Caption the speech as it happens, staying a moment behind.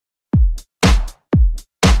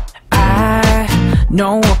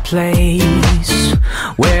know a place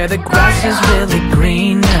where the grass is really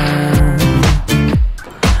greener,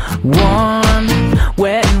 warm,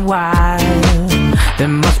 wet and wild. There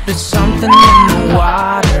must be something in the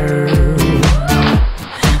water.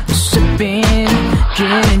 Sipping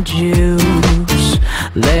gin and juice,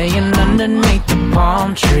 laying underneath the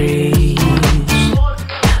palm trees.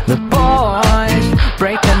 The boys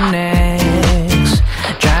break their necks,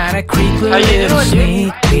 trying to creep a little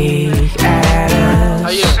sneak peek at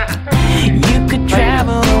us. You could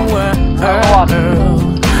travel the world,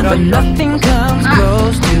 but nothing comes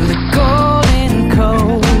close to the Golden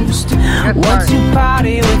Coast. Once you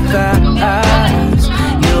party with us,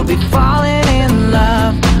 you'll be falling in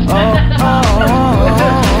love. Oh,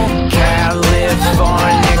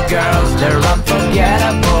 California girls, they're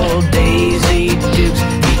unforgettable. Daisy Dukes,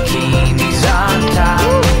 bikinis on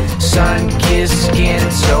top, sun-kissed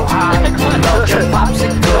skin so hot, melt your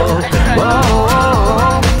popsicle.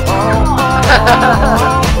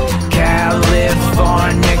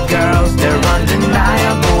 California girls, they're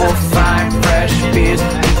undeniable. Fine, fresh beers,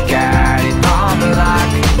 we got it on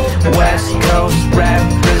lock. West Coast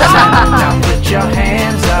represent, now put your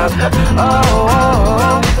hands up.